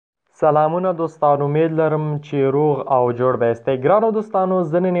سلامونه دوستانو، امید لرم چې روغ او جوړ به یاستئ. ګرانو دوستانو،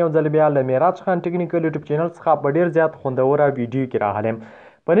 زه نن یو ځل بیا له میراج خان ټیکنیکل یوټیوب چینل څخه په ډېر زیات خوندوره ویډیو کې راغلی یم.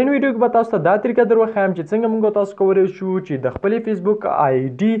 په نن ویډیو کې به تاسو ته دا طریقه در وښایم چې څنګه موږ تاسو کولی شو چې د خپلې فیسبوک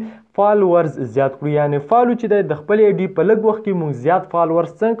آیډي فالورز زیات کړو. یعنې فالو چې دی د خپلې آیډي په لږ وخت کې موږ زیات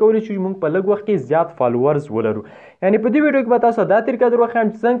فالورز څنګه کولی شو چې موږ په لږ وخت کې زیات فالورز ولرو. یعنې په دې ویډیو کې به تاسو دا طریقه در وښایم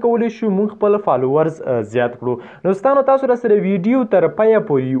چې څنګه کولی شو موږ خپل فالورز زیات کړو. نو دوستانو، تاسو راسره ویډیو تر پایه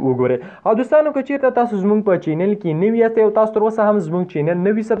پورې وګورئ. او دوستانو، که چیرته تاسو زموږ په چینل کې نوي یاستئ او تاسو تر اوسه هم زموږ چینل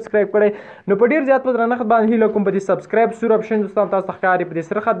نه وي سبسکرایب کړی، نو په ډېر زیات په درنښت باندې هیله کوم په دې سبسکرایب سور اپشن دوستانو تاسو ته ښکاري، په دې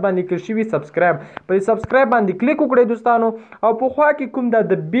سره خط باندې لیکل شوي سبسکرایب، په دې سبسکرایب باندې کلیک وکړئ دوستانو. او په خوا کې کوم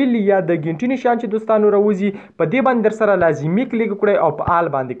د بیل یا د ګنټې نشان چې دوستانو راوځي، په دې باندې در سره لازمي کلیک وکړئ او په آل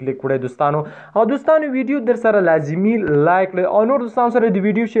باندې کلیک وکړئ دوستانو. او دوستانو، ویډیو در سره لازمي لایک کړئ او نور دوستانو سره د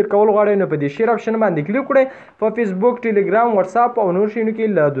ویډیو شیر کول غواړئ، نو په دې شیر اپشن باندې کلیک وکړئ. په فیسبوک، ټیلیګرام، واتساپ او نور شیانو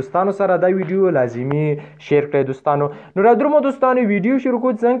کې له دوستانو سره دا ویډیو لازمي شیر کړئ دوستانو. نو را درومو دوستانو، ویډیو شروع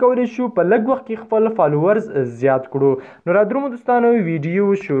کړو څنګه کولی شو په لږ وخت کې خپل فالوورز زیات کړو. نو را درومو دوستانو،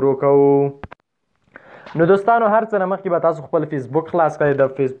 ویډیو شروع کوو. نو دوستانو، هر څه نه مخکې به تاسو خپل فیسبوک خلاص کړئ. د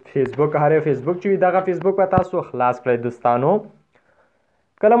فیسبوک هر یو فیسبوک چې وي دغه فیسبوک به تاسو خلاص کړئ دوستانو.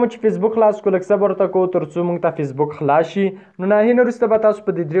 کله مو چې فیسبوک خلاص کړو، لږ صبر ورته کوو تر څو موږ ته فیسبوک خلاص شي. نو ناهینه وروسته به تاسو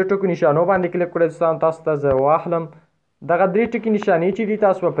په دې درې ټکو نشانو باندې کلیک کړئ دوستانو. تاسو ته زه واخلم دغه درې ټکي نشانې چې دي،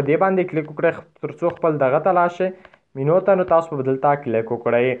 تاسو به په دې باندې کلیک وکړئ تر څو خپل دغه ته لاړ شئ مینو ته. نو تاسو به دلته کلیک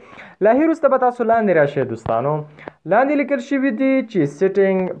وکړئ. له هغې وروسته به تاسو لاندې راشئ دوستانو. لاندې لیکل شوي دي چې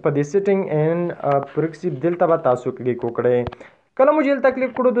سیټینګ، په دې سیټینګ ان پروکسي دلته به تاسو کلیک وکړئ. کله مو چې دلته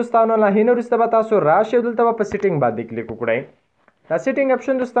کلیک کړو دوستانو، له هغې نه وروسته به تاسو راشئ دلته به په سیټینګ باندې کلیک وکړئ. دا سیټینګ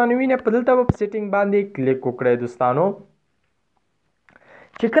اپشن دوستانو وینئ، په دلته به په سیټینګ باندې کلیک وکړئ دوستانو.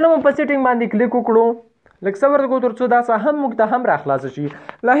 چې کله مو په سیټینګ باندې کلیک وکړو، لږ صبر وکړو تر څو دا څه هم موږ ته هم راخلاصه شي.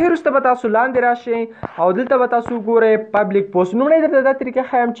 له هغې وروسته به تاسو لاندې راشئ او دلته به تاسو وګورئ پبلیک پوسټ. لومړی درته دا طریقه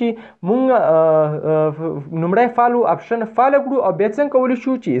ښایم چې موږ لومړی فالو اپشن فالو کړو او بیا څنګه کولی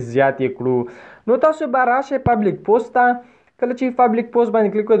شو چې زیات یې کړو. نو تاسو به راشئ پبلیک پوسټ ته. کله چې پبلیک پوسټ باندې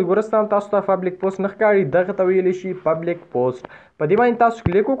کلیک وکړئ، ګورستان تاسو ته پبلیک پوسټ نه ښکاري، دغه ته ویلی شي پبلیک پوسټ. په دې باندې تاسو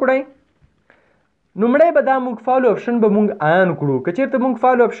کلیک وکړئ. لومړی به دا موږ فالو اپشن به موږ آن کړو. که چېرته موږ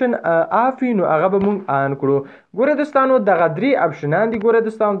فالو اپشن آف وي نو هغه به موږ آن کړو. ګورئ دوستانو، دغه درې اپشنان دي. ګورئ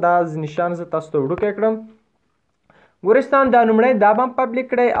دوستانو، دا نشان زه تاسو ته وړوکی کړم. ګورئ دوستانو، دا لومړی دا به هم پبلیک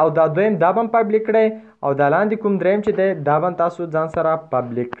کړئ او دا دویم دا به هم پبلیک کړئ او دا لاندې کوم دریم چې دی دا به تاسو ځان سره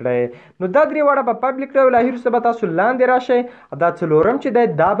پبلیک کړئ. نو دا درې واړه به پبلیک کړئ او له هغې وروسته به تاسو لاندې راشئ. دا څلورم چې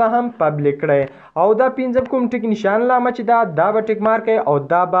دی دا به هم پبلیک کړئ او دا پنځم کوم ټک نشان علامه چې دا به ټک مارک کړئ او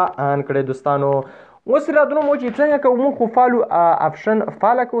دا به آن کړئ دوستانو. اوس را درومو چې څنګه کوو موږ خو فالو اپشن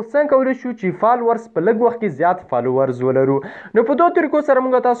فالو کوو، څنګه کولی شو چې فالورز په لږ وخت کې زیات فالورز ولرو. نو په دوه طریقو سره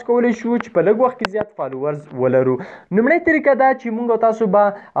موږ تاسو کولی شو چې په لږ وخت کې زیات فالورز ولرو. لومړۍ طریقه دا چې موږ تاسو به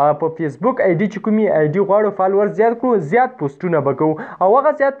په فیسبوک آیډي چې کومې آیډي غواړو فالورز زیات کړو، زیات پوسټونه به کوو او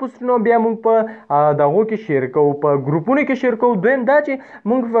هغه زیات پوسټونه بیا موږ په دغو کې شیر کوو، په ګروپونو کې شیر کوو. دویم دا چې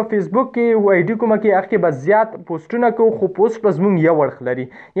موږ په فیسبوک کې آیډي کومه کې هغه کې به زیات پوسټونه کوو، خو پوسټ به زموږ یو اړخ لري.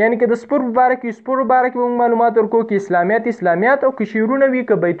 یعنې که د سپور په باره کې سپور باره کې موږ معلومات ورکوو، که اسلامیات او که شعرونه وي،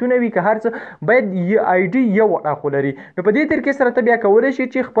 که بیتونه وي، که هر څه باید آیډي یو اړخ ولري. نو په دې طریقې سره ته بیا کولی شي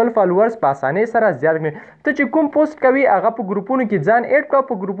چې خپل فالوورز په اسانۍ سره زیات کړي. ته چې کوم پوسټ کوي هغه په ګروپونو کې ځان ایډ کړه،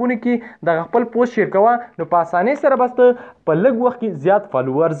 په ګروپونو کې دغه خپل پوسټ شیر کوه، نو په اسانۍ سره بس ته په لږ وخت کې زیات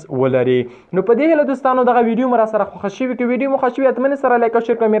فالوورز ولري. نو په دې هیله دوستانو دغه ویډیو مو را سره خوښه شوي، که ویډیو مو خوښ شوي حتمن سره لایک او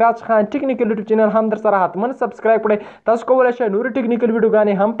شیر کړئ. میراج خان ټیکنیکل یوټیوب چینل هم در سره حتمن سبسکرایب کړئ. تاسو کولی شئ نورې ټیکنیکل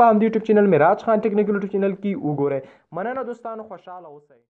ویډیوګانې هم په همدې یوټیوب چینل میراج خان ټیکنیکل یوټیوب چینل کې وګورئ. مننه دوستانو، خوشحاله اوسئ.